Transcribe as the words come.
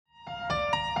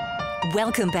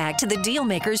Welcome back to the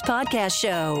Dealmakers Podcast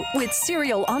Show with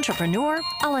serial entrepreneur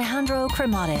Alejandro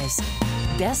Cremades,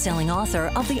 best-selling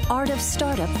author of The Art of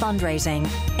Startup Fundraising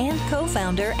and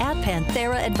co-founder at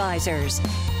Panthera Advisors.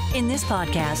 In this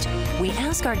podcast, we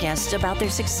ask our guests about their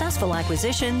successful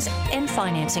acquisitions and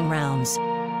financing rounds.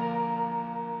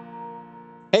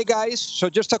 Hey guys, so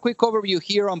just a quick overview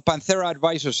here on Panthera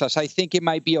Advisors, as I think it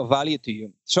might be of value to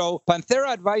you. So Panthera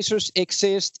Advisors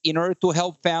exists in order to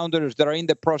help founders that are in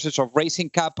the process of raising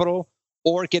capital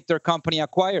or get their company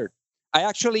acquired. I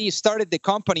actually started the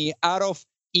company out of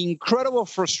incredible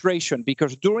frustration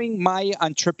because during my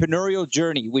entrepreneurial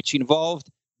journey, which involved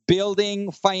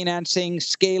building, financing,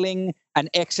 scaling, and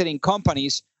exiting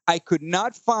companies, I could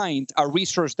not find a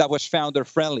resource that was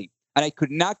founder-friendly. And I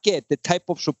could not get the type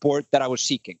of support that I was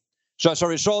seeking. So as a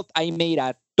result, I made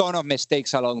a ton of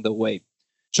mistakes along the way.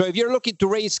 So if you're looking to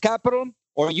raise capital,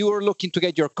 or you are looking to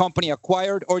get your company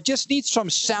acquired, or just need some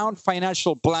sound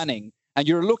financial planning, and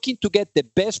you're looking to get the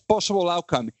best possible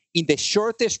outcome in the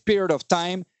shortest period of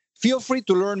time, feel free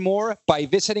to learn more by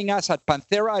visiting us at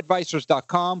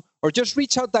pantheraadvisors.com, or just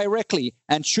reach out directly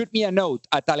and shoot me a note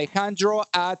at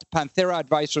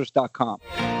alejandro@pantheraadvisors.com.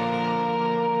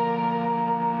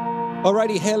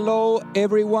 Alrighty, hello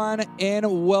everyone,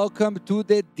 and welcome to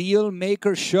the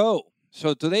Dealmaker Show.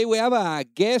 So today we have a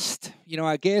guest,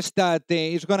 that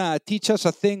is going to teach us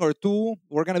a thing or two.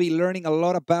 We're going to be learning a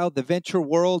lot about the venture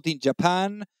world in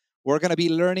Japan. We're going to be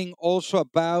learning also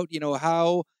about,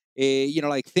 how,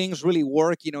 things really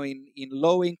work, in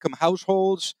low-income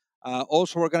households.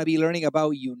 Also, we're going to be learning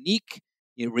about unique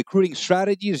recruiting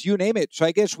strategies, you name it. So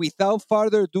I guess without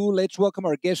further ado, let's welcome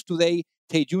our guest today,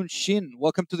 Taejun Shin.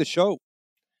 Welcome to the show.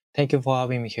 Thank you for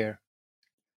having me here.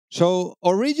 So,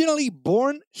 originally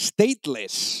born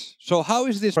stateless. So, how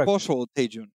is this possible,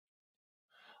 Taejun?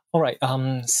 All right.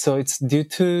 So it's due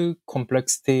to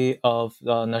complexity of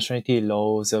the nationality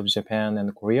laws of Japan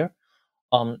and Korea.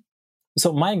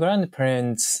 So my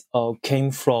grandparents came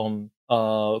from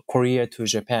Korea to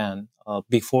Japan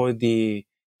before the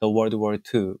World War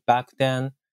II. Back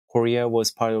then, Korea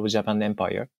was part of the Japan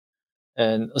Empire.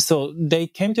 And so they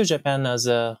came to Japan as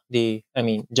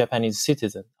Japanese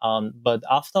citizen. But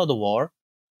after the war,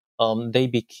 they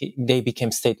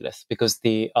became stateless because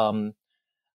they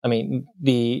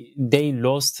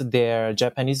lost their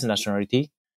Japanese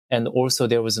nationality, and also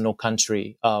there was no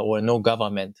country or no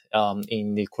government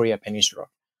in the Korea Peninsula,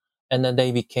 and then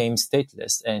they became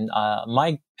stateless. And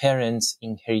my parents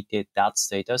inherited that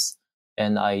status,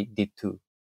 and I did too.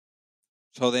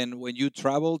 So then when you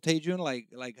travel, Taejun,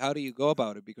 like how do you go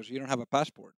about it? Because you don't have a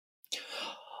passport.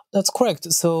 That's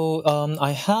correct. So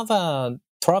I have a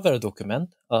travel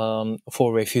document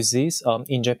for refugees.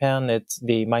 In Japan,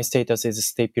 my status is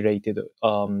stipulated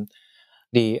under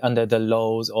the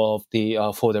laws of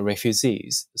for the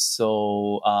refugees.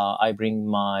 So I bring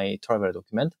my travel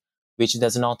document, which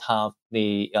does not have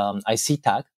the IC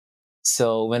tag.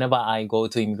 So whenever I go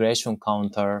to immigration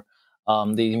counter,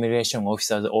 the immigration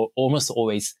officers almost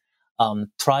always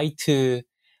try to,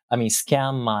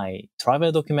 scan my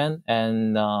travel document,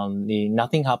 and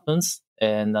nothing happens,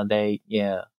 and they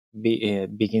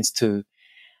begins to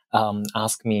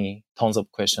ask me tons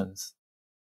of questions.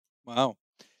 Wow.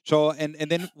 So and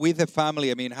then with the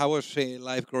family, how was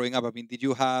life growing up? Did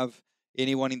you have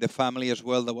anyone in the family as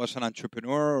well that was an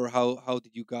entrepreneur, or how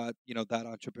did you got that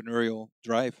entrepreneurial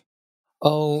drive?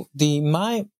 Oh,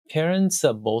 my parents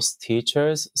are both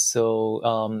teachers, so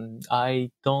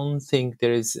I don't think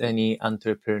there is any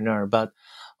entrepreneur. But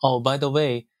by the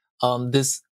way,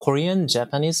 this Korean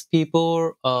Japanese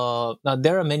people, now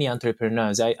there are many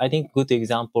entrepreneurs. I think good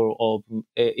example of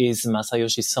is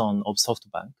Masayoshi Son of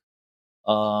SoftBank.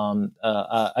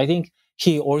 I think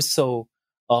he also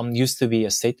used to be a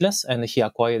stateless, and he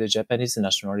acquired a Japanese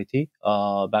nationality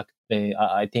back.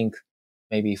 I think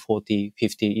maybe 40,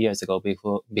 50 years ago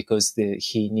because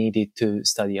he needed to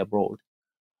study abroad.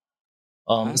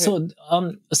 So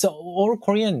all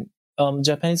Korean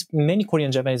many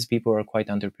Korean Japanese people are quite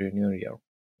entrepreneurial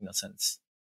in a sense.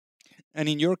 And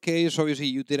in your case, obviously,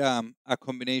 you did a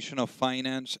combination of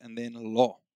finance and then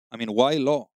law. Why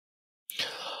law?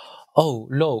 Oh,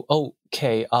 law.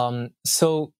 Okay.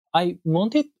 So I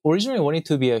originally wanted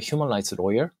to be a human rights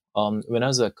lawyer. When I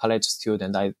was a college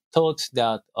student, I thought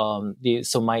that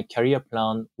so my career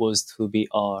plan was to be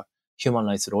a human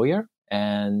rights lawyer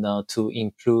and to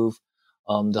improve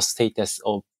the status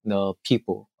of the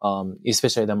people,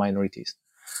 especially the minorities.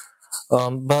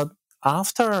 But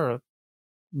after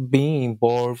being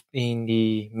involved in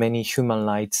the many human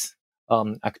rights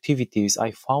activities,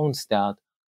 I found that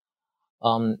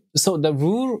so the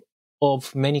rule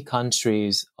of many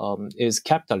countries is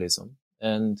capitalism.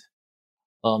 And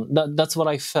that's what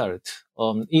I felt.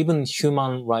 Even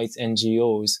human rights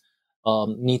NGOs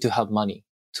need to have money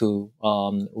to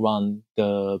run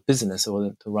the business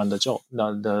or to run the job,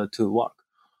 to work.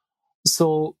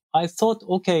 So I thought,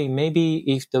 okay, maybe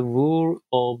if the rule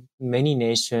of many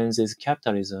nations is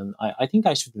capitalism, I think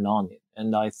I should learn it.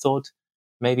 And I thought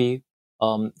maybe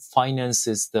finance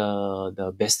is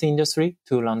the best industry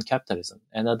to learn capitalism.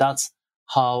 And that's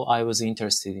how I was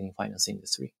interested in finance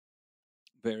industry.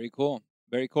 Very cool.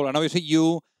 Very cool. And obviously,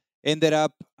 you ended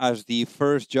up as the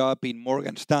first job in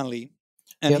Morgan Stanley.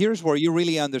 And Yep. here's where you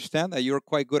really understand that you're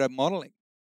quite good at modeling.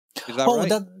 Is that Oh,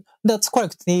 right? that's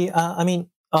correct.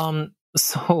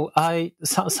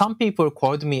 Some people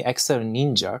called me Excel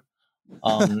ninja.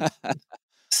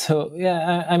 So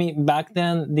yeah, I mean, back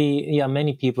then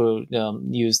many people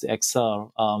used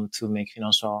Excel to make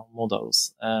financial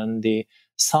models, and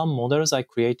some models I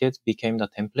created became the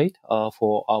template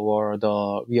for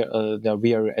the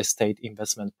real estate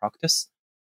investment practice.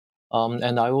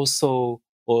 And I also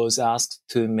was asked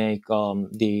to make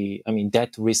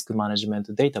debt risk management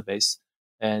database,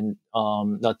 and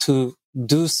to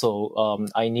do so,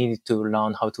 I needed to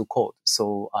learn how to code.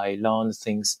 So I learned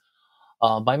things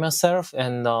by myself,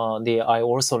 and I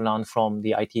also learned from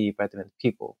the IT department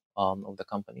people of the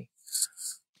company.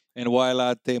 And while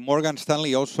at Morgan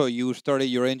Stanley, also you started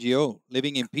your NGO,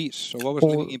 Living in Peace. So what was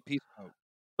Living in Peace about?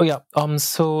 Oh yeah.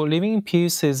 So Living in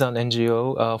Peace is an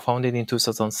NGO founded in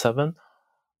 2007.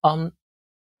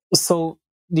 So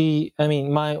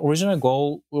my original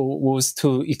goal was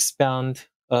to expand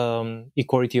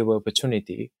equality of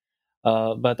opportunity,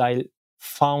 but I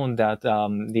found that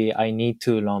I need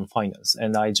to learn finance,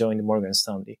 and I joined Morgan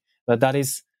Stanley. But that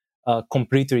is a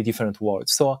completely different world.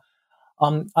 So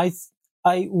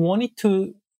I wanted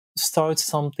to start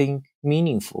something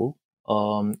meaningful.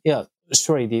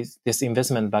 Surely this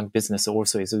investment bank business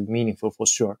also is meaningful for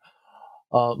sure.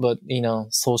 But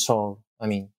social,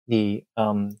 the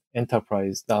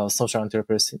enterprise, social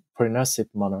entrepreneurship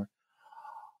manner.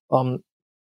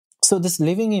 So this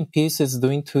Living in Peace is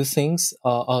doing two things.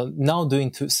 Now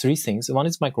doing three things. One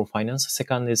is microfinance.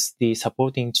 Second is the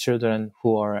supporting children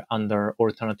who are under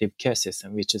alternative care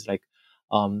system, which is like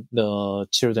the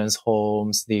children's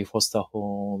homes, the foster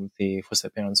home, the foster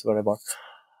parents, whatever.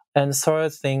 And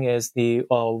third thing is we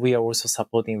are also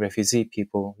supporting refugee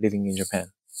people living in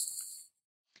Japan.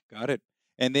 Got it.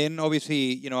 And then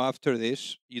obviously, after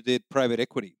this, you did private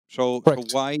equity. So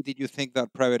Correct. why did you think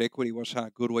that private equity was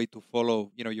a good way to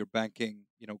follow, your banking,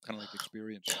 kind of like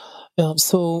experience? Yeah,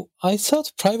 so I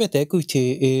thought private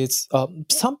equity is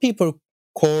some people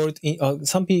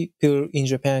in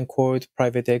Japan called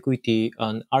private equity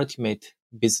an ultimate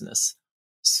business.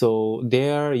 So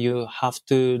there you have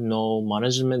to know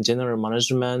management, general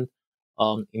management,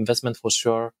 investment for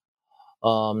sure,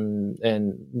 and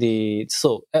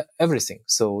everything.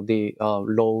 So the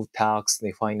law, tax,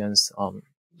 the finance.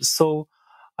 So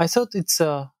I thought it's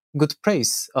a good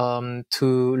place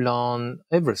to learn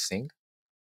everything.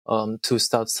 To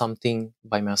start something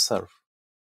by myself.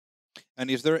 And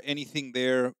is there anything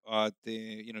there,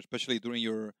 especially during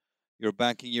your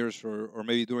banking years or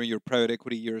maybe during your private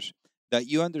equity years, that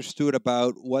you understood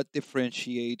about what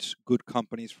differentiates good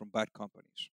companies from bad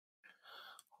companies?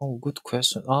 Oh, good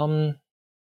question.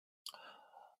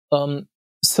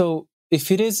 So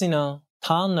if it is in a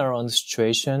turnaround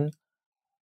situation,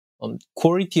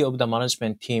 quality of the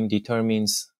management team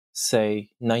determines, say,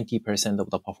 90% of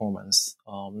the performance.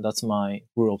 That's my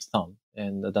rule of thumb,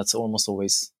 and that's almost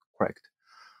always correct.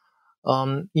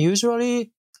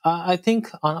 Usually, I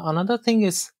think another thing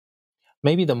is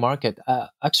maybe the market.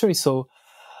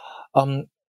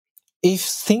 If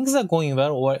things are going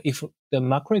well, or if the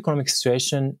macroeconomic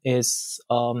situation is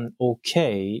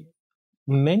okay,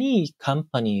 many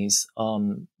companies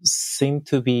seem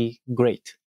to be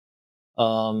great.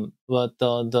 But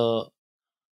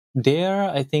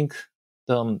I think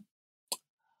the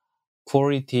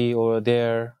quality or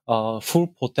their full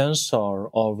potential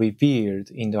are revealed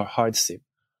in their hardship.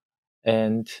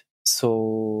 And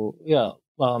so,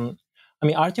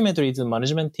 ultimately it's the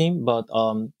management team, but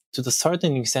to the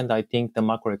certain extent, I think the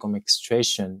macroeconomic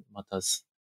situation matters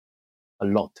a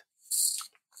lot.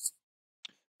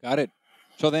 Got it.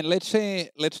 So then let's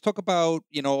talk about,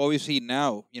 obviously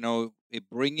now,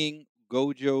 bringing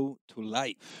Gojo to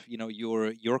life,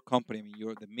 your company,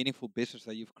 the meaningful business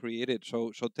that you've created.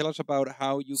 So tell us about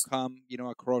how you come,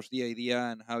 across the idea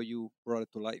and how you brought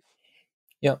it to life.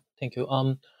 Yeah, thank you.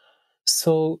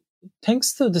 So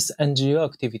thanks to this NGO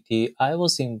activity, I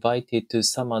was invited to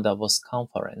Summer Davos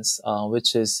conference,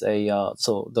 which is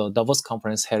the Davos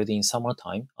conference held in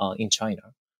summertime in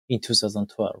China in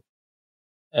 2012.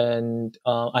 and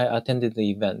I attended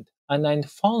the event, and I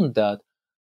found that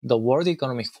the World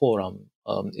Economic Forum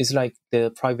is like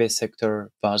the private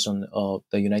sector version of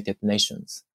the United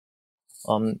Nations.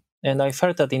 And I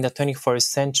felt that in the 21st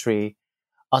century,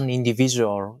 an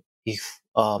individual, if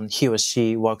he or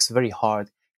she works very hard,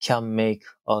 can make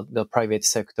the private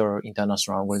sector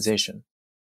international organization.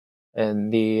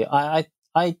 And I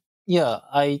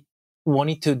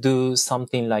wanted to do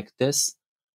something like this,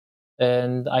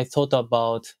 and I thought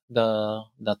about the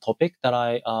topic that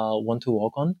I want to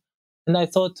work on, and I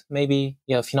thought maybe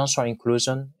financial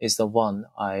inclusion is the one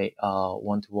I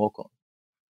want to work on.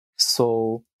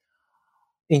 So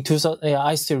in 2000,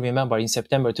 I still remember in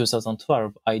September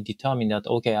 2012, I determined that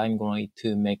okay, I'm going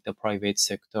to make the private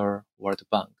sector World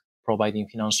Bank, providing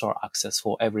financial access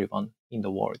for everyone in the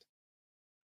world.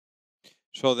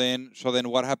 So then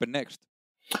what happened next?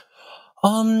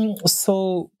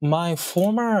 So my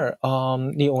former,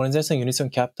 the organization Unison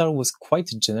Capital was quite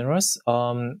generous.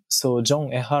 So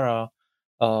John Ehara,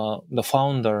 the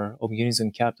founder of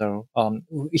Unison Capital,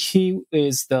 he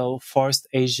is the first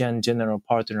Asian general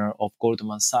partner of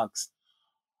Goldman Sachs.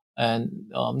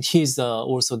 And he's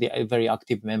also the very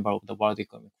active member of the World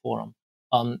Economic Forum.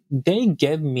 They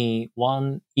gave me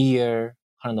 1 year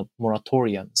kind of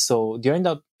moratorium. So during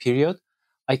that period,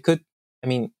 I could,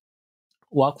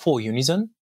 work for Unison,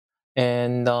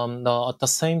 and at the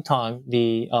same time,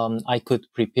 I could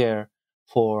prepare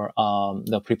for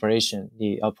the preparation.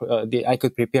 I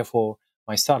could prepare for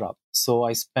my startup. So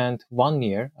I spent 1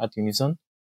 year at Unison,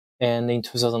 and in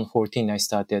 2014 I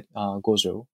started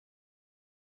Gojo.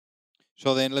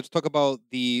 So then let's talk about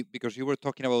because you were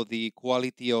talking about the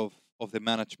quality of the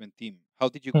management team. How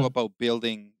did you go about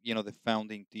building, the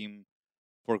founding team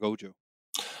for Gojo?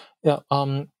 Yeah.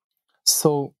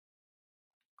 So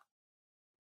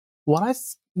what I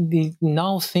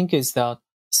now think is that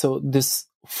this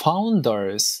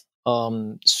founders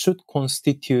should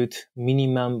constitute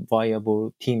minimum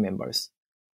viable team members.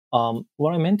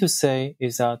 What I meant to say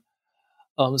is that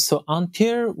so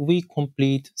until we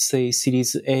complete, say,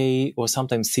 Series A or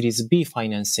sometimes Series B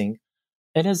financing,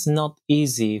 it is not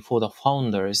easy for the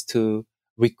founders to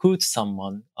recruit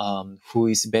someone who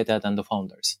is better than the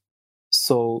founders.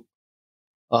 So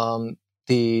um,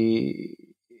 we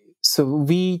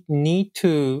need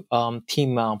to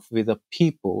team up with the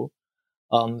people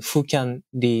who can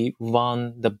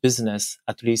run the business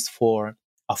at least for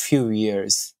a few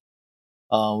years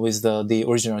with the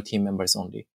original team members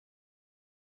only.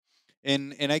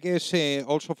 And I guess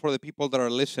also for the people that are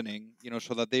listening,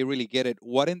 so that they really get it,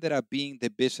 what ended up being the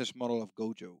business model of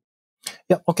Gojo?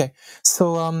 Yeah. Okay.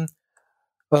 So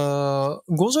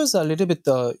Gojo is a little bit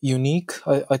unique,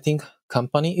 I think,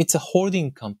 company. It's a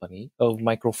holding company of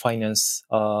microfinance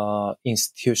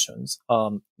institutions.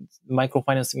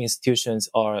 Microfinance institutions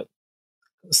are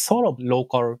sort of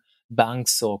local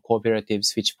banks or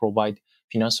cooperatives which provide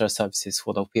financial services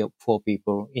for the poor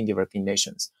people in developing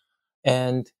nations.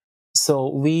 And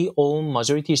so we own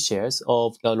majority shares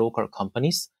of the local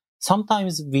companies.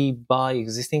 Sometimes we buy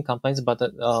existing companies, but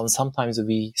sometimes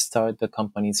we start the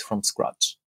companies from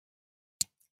scratch.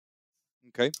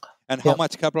 Okay. And how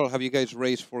much capital have you guys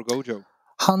raised for Gojo?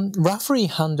 Roughly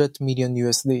 100 million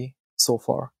USD so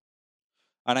far.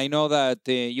 And I know that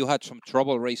you had some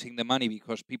trouble raising the money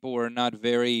because people were not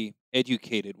very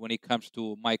educated when it comes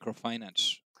to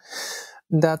microfinance.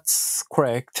 That's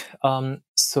correct.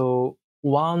 So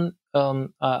one,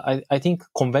 I think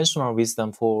conventional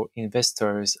wisdom for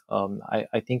investors,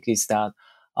 I think is that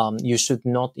you should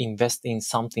not invest in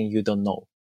something you don't know.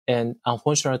 And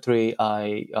unfortunately,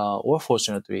 or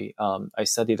fortunately, I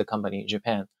studied the company in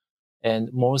Japan, and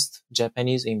most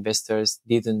Japanese investors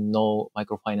didn't know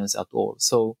microfinance at all.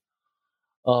 So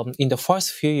in the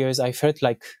first few years, I felt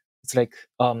like it's like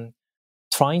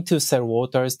trying to sell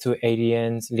waters to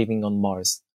aliens living on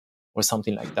Mars or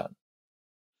something like that.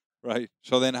 Right.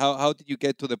 So then how did you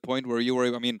get to the point where you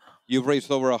were, you've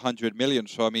raised over 100 million.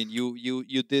 So,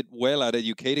 you did well at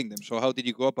educating them. So how did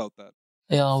you go about that?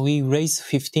 We raised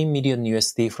 15 million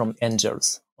USD from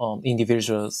angels,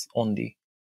 individuals only.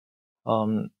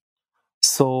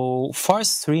 So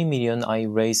first 3 million I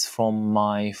raised from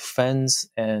my friends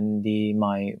and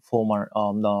my former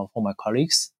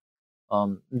colleagues.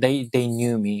 They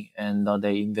knew me, and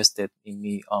they invested in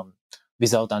me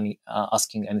without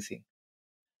asking anything.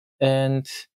 And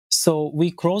so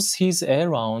we closed his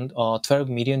around 12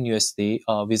 million USD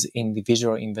with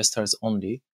individual investors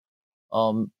only.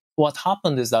 What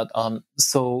happened is that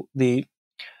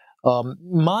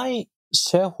my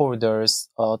shareholders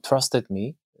trusted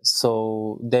me,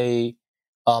 so they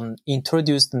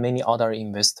introduced many other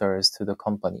investors to the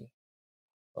company.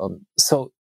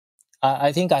 So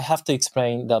I think I have to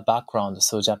explain the background.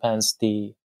 So Japan's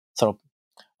the sort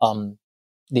of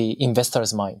the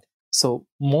investor's mind. So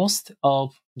most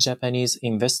of Japanese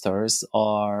investors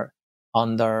are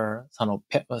under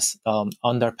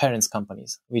under parents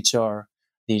companies, which are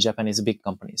the Japanese big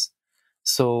companies.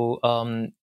 So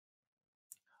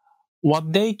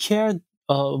what they care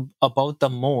about the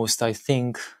most, I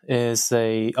think, is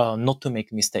not to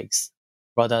make mistakes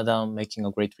rather than making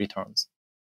a great returns.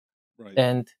 Right.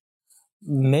 And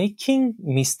making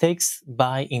mistakes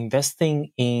by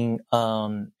investing in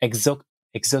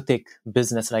exotic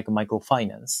business like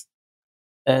microfinance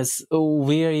is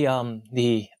very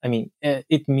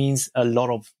it means a lot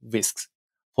of risks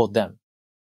for them.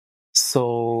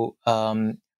 So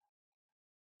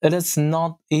it is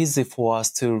not easy for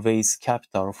us to raise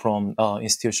capital from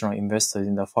institutional investors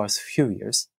in the first few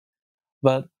years.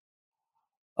 But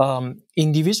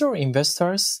individual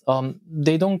investors,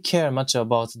 they don't care much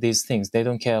about these things. They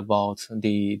don't care about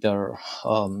the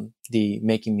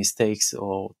making mistakes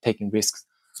or taking risks.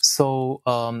 So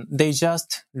they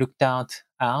just looked at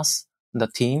us, the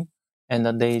team, and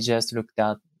then they just looked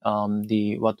at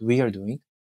what we are doing,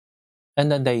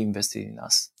 and then they invested in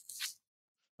us.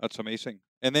 That's amazing.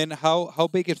 And then how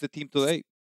big is the team today?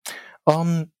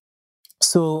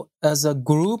 So as a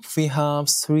group, we have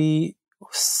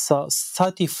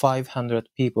 3,500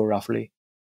 people roughly.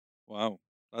 Wow,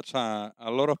 that's a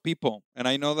lot of people. And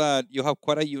I know that you have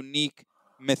quite a unique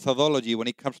methodology when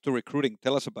it comes to recruiting.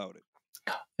 Tell us about it.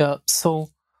 Yeah. So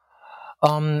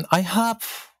I have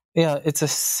it's a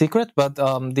secret, but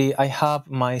I have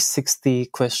my 60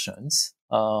 questions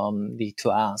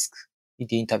to ask in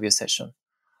the interview session.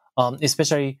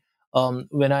 Especially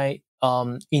when I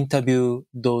interview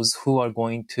those who are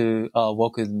going to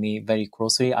work with me very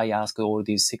closely, I ask all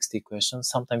these 60 questions.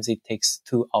 Sometimes it takes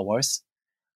 2 hours.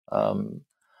 And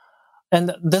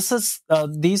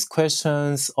these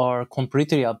questions are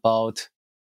completely about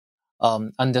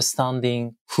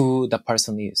understanding who the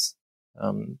person is.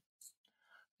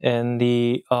 And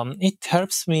it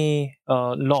helps me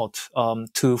a lot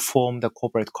to form the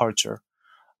corporate culture.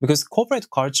 Because corporate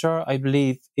culture, I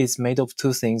believe, is made of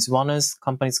 2 things. One is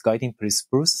company's guiding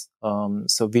principles,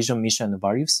 so vision, mission, and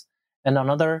values. And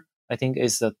another, I think,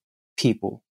 is the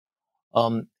people.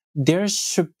 There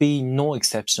should be no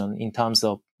exception in terms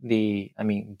of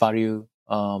value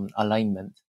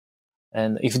alignment.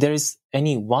 And if there is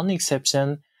any one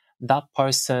exception, that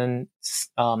person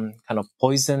kind of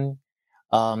poison.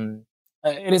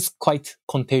 It is quite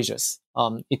contagious.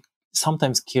 It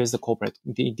sometimes kills the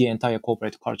entire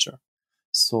corporate culture.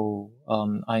 So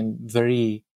I'm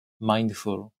very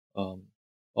mindful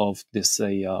of this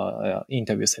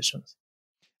interview sessions.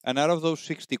 And out of those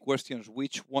 60 questions,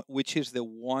 which is the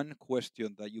one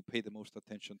question that you pay the most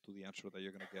attention to the answer that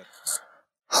you're going to get?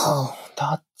 Oh,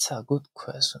 that's a good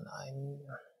question.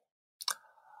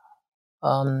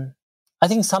 I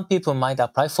think some people might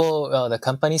apply for the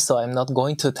company, so I'm not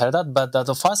going to tell that. But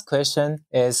the first question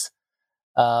is,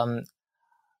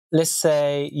 let's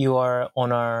say you are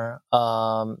on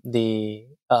the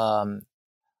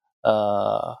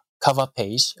cover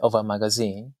page of a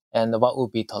magazine, and what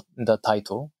would be the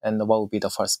title, and what would be the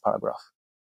first paragraph?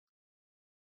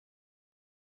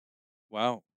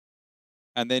 Wow.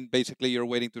 And then basically you're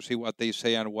waiting to see what they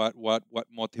say and what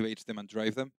motivates them and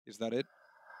drive them. Is that it?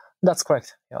 That's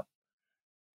correct. Yeah.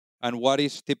 And what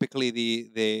is typically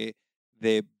the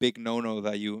big no-no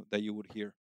that you would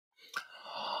hear?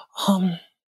 Let's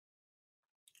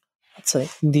say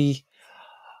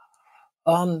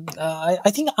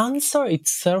I think answer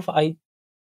itself, I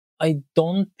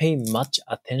don't pay much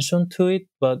attention to it,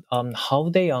 but how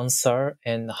they answer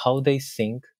and how they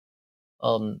think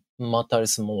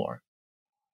matters more.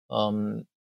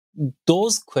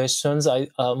 Those questions,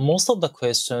 most of the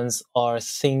questions are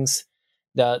things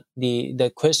that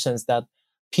the questions that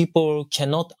people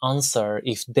cannot answer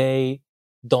if they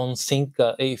don't think,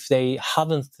 if they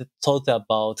haven't thought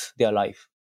about their life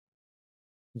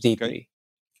deeply. Okay.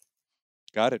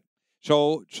 Got it.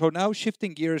 So now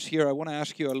shifting gears here, I want to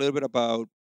ask you a little bit about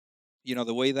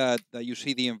the way that you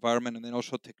see the environment and then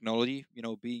also technology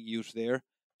being used there.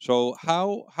 So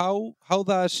how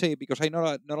does say, because I know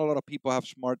that not a lot of people have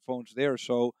smartphones there,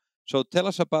 so tell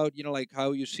us about like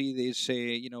how you see this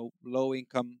low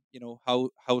income how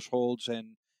households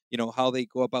and how they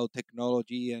go about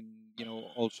technology and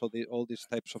also all these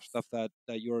types of stuff that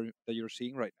you're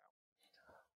seeing right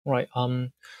now. Right.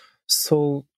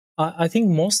 So I think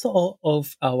most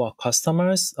of our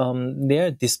customers, their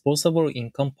disposable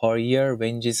income per year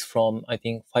ranges from, I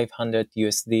think, 500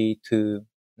 USD to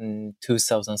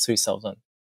 2,000, 3,000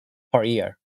 per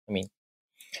year. I mean,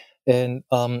 and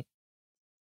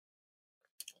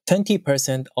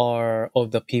 20% are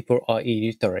of the people are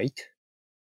illiterate,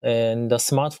 and the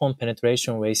smartphone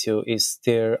penetration ratio is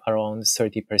still around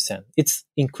 30%. It's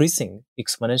increasing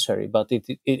exponentially, but it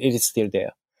is still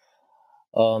there.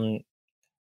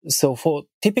 So for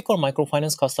typical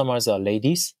microfinance customers are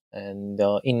ladies, and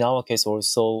in our case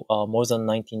also more than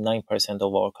 99%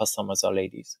 of our customers are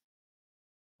ladies.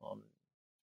 Um,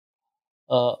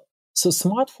 uh, so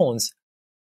smartphones.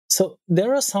 So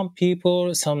there are some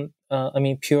people,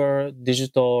 pure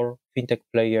digital fintech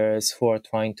players who are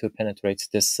trying to penetrate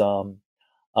this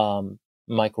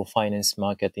microfinance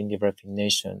market in developing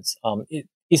nations.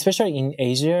 Especially in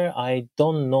Asia, I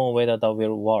don't know whether that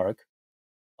will work.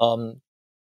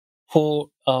 For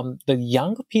the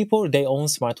young people, they own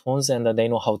smartphones and they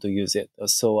know how to use it.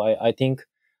 So I think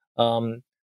um,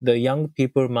 the young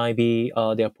people might be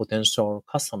their potential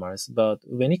customers. But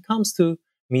when it comes to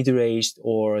middle-aged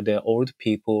or the old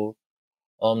people,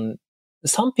 um,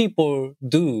 some people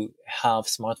do have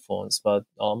smartphones, but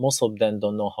most of them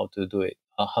don't know how to do it,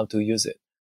 how to use it.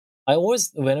 I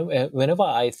always, whenever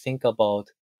I think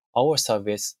about our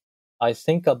service, I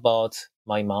think about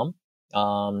my mom.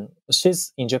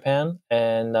 She's in Japan,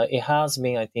 and it has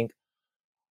been, I think,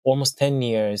 almost 10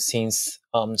 years since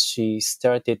she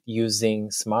started using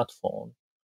smartphone.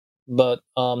 But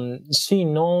she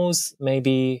knows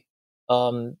maybe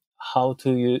how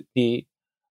to use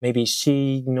maybe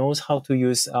she knows how to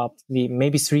use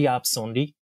maybe 3 apps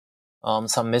only,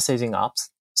 some messaging apps.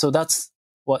 So that's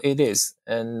what it is.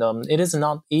 And it is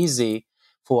not easy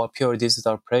for a pure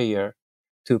digital player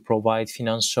to provide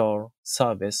financial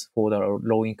service for the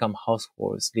low income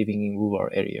households living in rural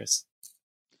areas.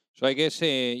 So I guess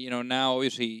now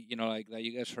obviously like that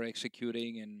you guys are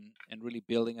executing and really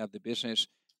building up the business.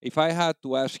 If I had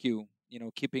to ask you,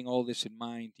 keeping all this in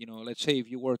mind, let's say if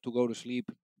you were to go to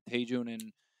sleep, Taejun,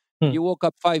 and Hmm. you woke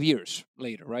up 5 years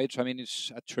later, right? So I mean,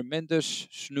 it's a tremendous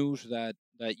snooze that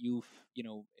you've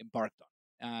embarked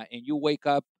on, and you wake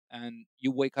up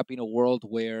in a world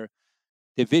where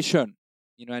the vision,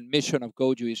 and mission of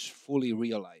Goju is fully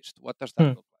realized. What does that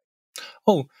Hmm. look like?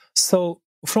 Oh, so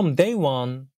from day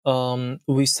one,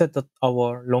 we set that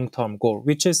our long-term goal,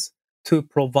 which is to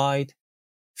provide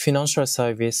financial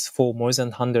service for more than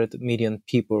 100 million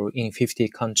people in 50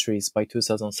 countries by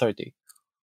 2030.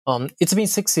 It's been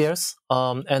 6 years,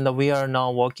 and we are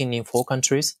now working in 4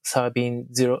 countries, serving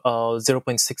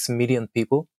 0.6 million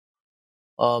people.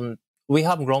 We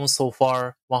have grown so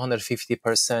far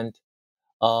 150%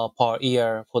 per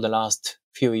year for the last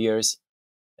few years.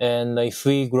 And if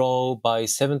we grow by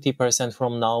 70%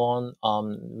 from now on,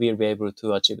 we'll be able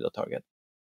to achieve the target.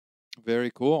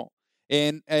 Very cool.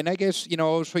 And I guess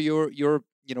also you're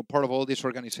part of all these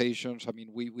organizations. I mean,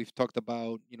 we've talked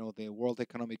about the World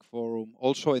Economic Forum,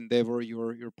 also Endeavor.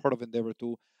 You're part of Endeavor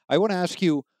too. I want to ask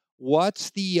you,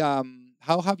 what's the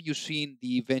how have you seen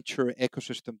the venture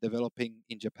ecosystem developing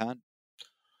in Japan?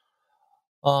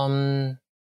 Um,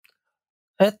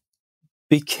 it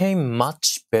became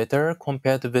much better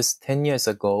compared with 10 years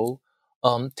ago.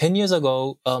 10 years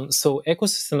ago, so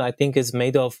ecosystem, I think, is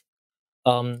made of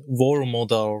role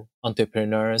model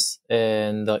entrepreneurs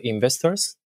and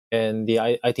investors, and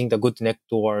I think the good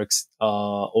networks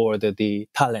or the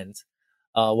talent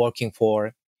working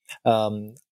for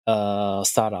um,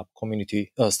 startup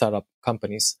community, startup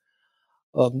companies.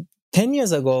 10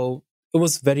 years ago, it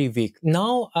was very weak.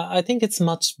 Now, I think it's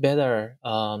much better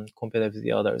compared with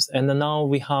the others. And now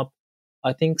we have,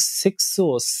 I think, 6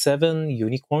 or 7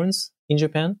 unicorns in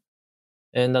Japan,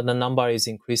 and the number is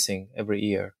increasing every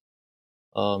year.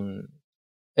 Um,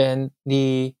 and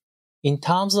in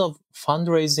terms of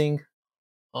fundraising,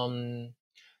 um,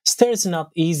 still it's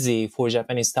not easy for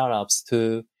Japanese startups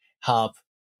to have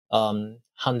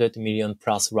 100 million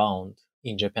plus round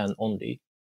in Japan only.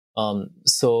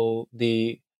 So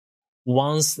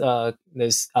once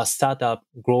this a startup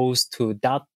grows to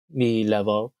that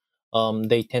level,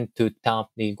 they tend to tap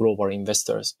the global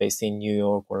investors based in New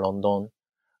York or London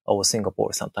or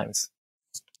Singapore sometimes.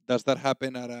 Does that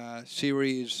happen at a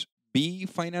Series B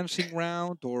financing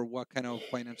round, or what kind of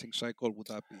financing cycle would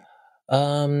that be?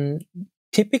 Um,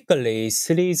 Typically,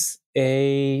 Series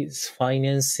A's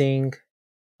financing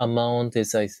amount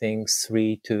is, I think,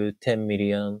 3 to 10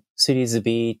 million. Series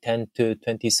B, 10 to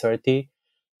 20, 30.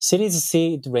 Series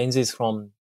C, it ranges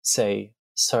from, say,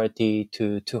 30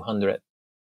 to 200.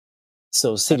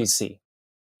 So And Series C.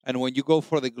 And when you go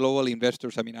for the global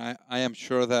investors, I mean, I am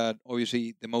sure that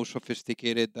obviously the most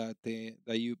sophisticated that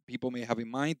you people may have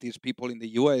in mind is people in the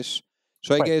U.S.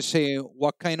 So I Right. guess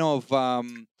what kind of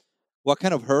what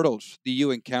kind of hurdles do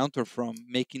you encounter from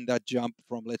making that jump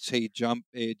from, let's say,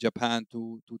 Japan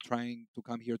to trying to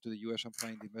come here to the US and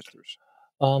find investors?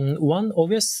 One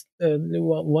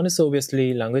is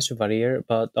obviously language barrier,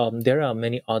 but there are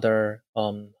many other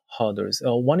hurdles.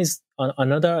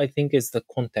 Another, I think, is the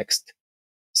context.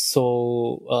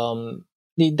 So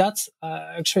that's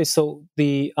actually so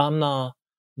I'm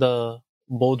the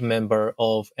board member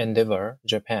of Endeavor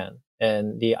Japan,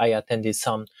 and I attended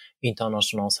some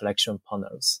international selection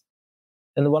panels.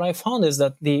 And what I found is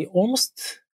that the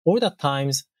almost all the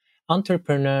times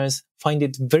entrepreneurs find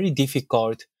it very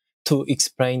difficult to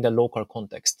explain the local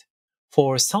context.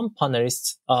 For some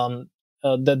panelists,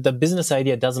 the business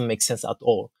idea doesn't make sense at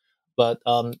all. But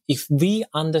if we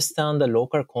understand the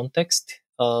local context,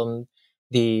 quite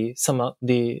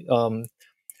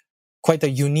a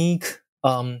unique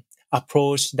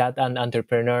approach that an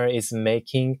entrepreneur is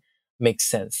making makes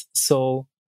sense. So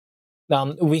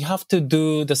we have to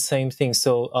do the same thing.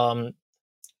 So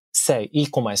say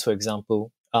e-commerce, for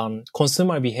example,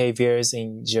 consumer behaviors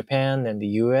in Japan and the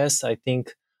US, I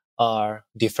think, are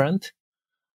different.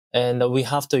 And we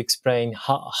have to explain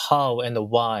how and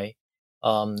why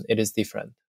it is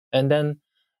different. And then,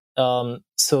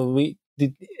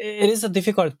 it is a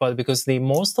difficult part because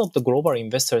most of the global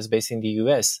investors based in the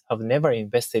US have never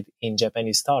invested in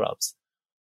Japanese startups.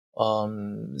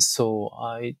 So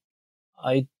I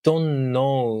don't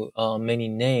know many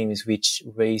names which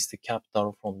raise the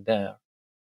capital from there.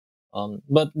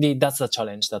 But that's the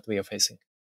challenge that we are facing.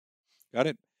 Got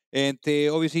it. And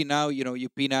obviously now,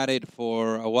 you've been at it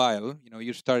for a while.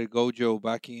 You started Gojo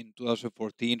back in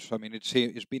 2014. So, I mean,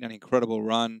 it's been an incredible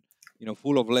run,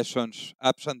 full of lessons,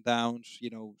 ups and downs,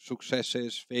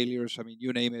 successes, failures. I mean,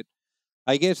 you name it.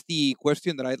 I guess the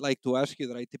question that I'd like to ask you,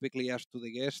 that I typically ask to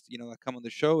the guests, that come on the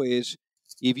show, is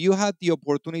if you had the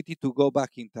opportunity to go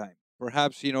back in time,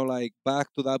 perhaps, like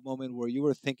back to that moment where you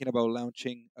were thinking about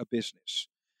launching a business,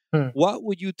 what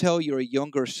would you tell your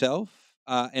younger self?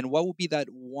 And what would be that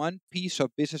one piece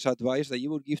of business advice that you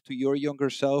would give to your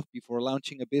younger self before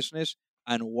launching a business,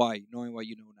 and why, knowing what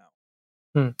you know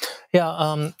now?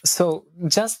 Yeah. So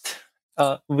just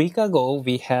a week ago,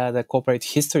 we had a corporate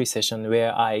history session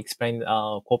where I explained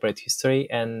corporate history,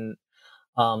 and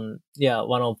one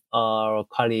of our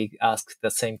colleagues asked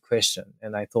the same question,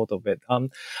 and I thought of it.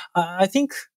 I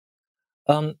think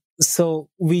so.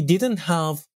 We didn't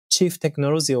have chief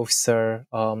technology officer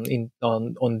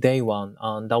on day one,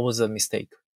 and that was a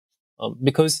mistake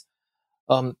because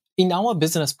in our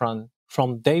business plan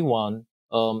from day one,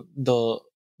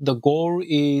 the goal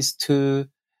is to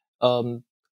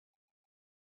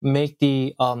make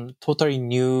the totally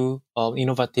new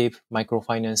innovative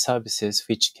microfinance services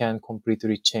which can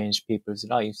completely change people's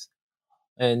lives.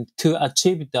 And to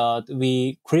achieve that,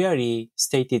 we clearly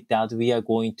stated that we are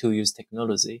going to use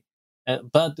technology,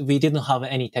 but we didn't have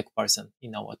any tech person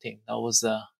in our team. That was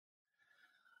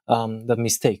the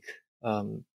mistake, I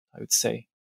would say.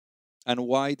 And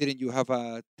why didn't you have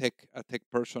a tech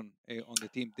person on the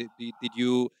team? Did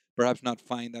you perhaps not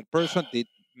find that person?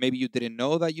 Maybe you didn't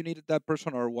know that you needed that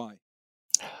person, or why?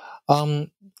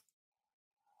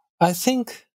 I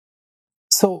think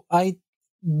so. I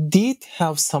did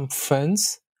have some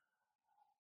friends,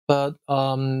 but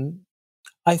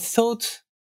I thought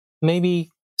maybe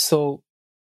so.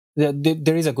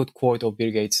 There is a good quote of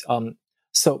Bill Gates.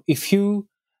 So if you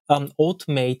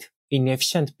automate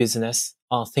inefficient business,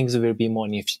 things will be more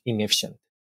inefficient.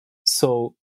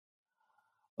 So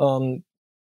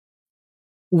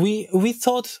we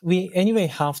thought we anyway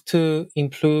have to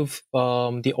improve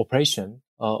the operation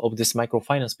of this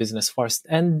microfinance business first,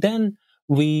 and then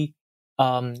we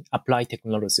apply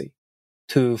technology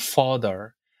to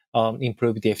further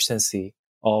improve the efficiency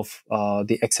of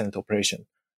the excellent operation.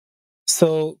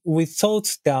 So we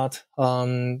thought that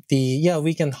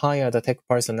we can hire the tech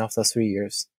person after 3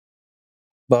 years,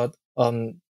 but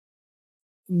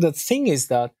the thing is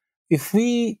that if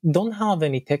we don't have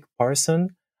any tech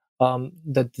person,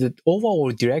 the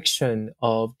overall direction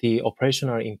of the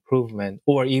operational improvement,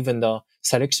 or even the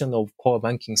selection of core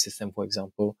banking system, for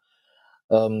example,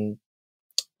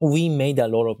 we made a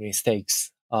lot of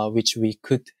mistakes, which we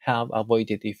could have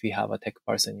avoided if we have a tech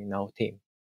person in our team.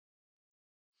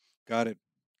 Got it.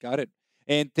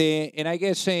 And I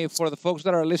guess for the folks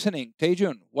that are listening,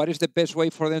 Taejun, what is the best way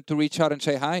for them to reach out and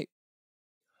say hi?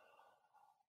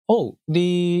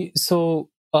 So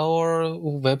our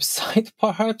website,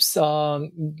 perhaps,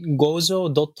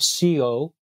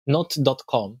 gojo.co, not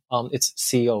 .com. It's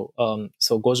co.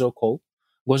 So gojo.co.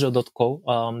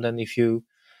 Then if you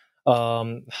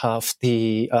have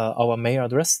the our mail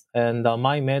address, and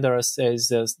my mail address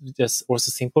is just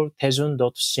also simple,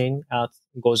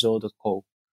 taejun.shin@gojo.co.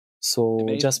 So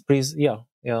Amazing. just please,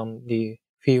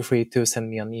 feel free to send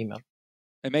me an email.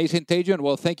 Amazing, Taejun.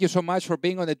 Well, thank you so much for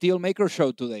being on the Dealmaker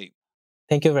Show today.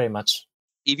 Thank you very much.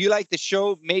 If you like the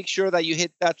show, make sure that you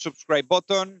hit that subscribe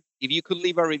button. If you could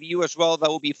leave a review as well,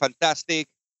 that would be fantastic.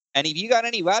 And if you got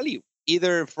any value,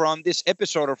 either from this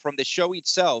episode or from the show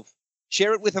itself,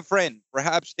 share it with a friend.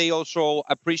 Perhaps they also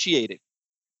appreciate it.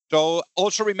 So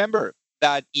also remember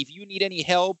that if you need any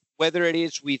help, whether it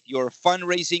is with your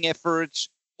fundraising efforts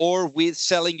or with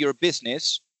selling your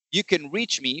business, you can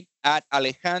reach me at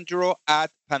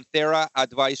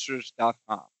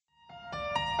alejandro@pantheraadvisors.com.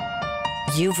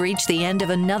 You've reached the end of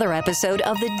another episode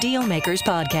of the Dealmakers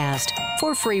Podcast.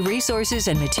 For free resources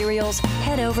and materials,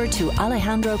 head over to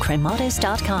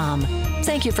alejandrocremades.com.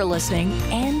 Thank you for listening,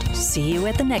 and see you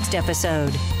at the next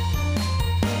episode.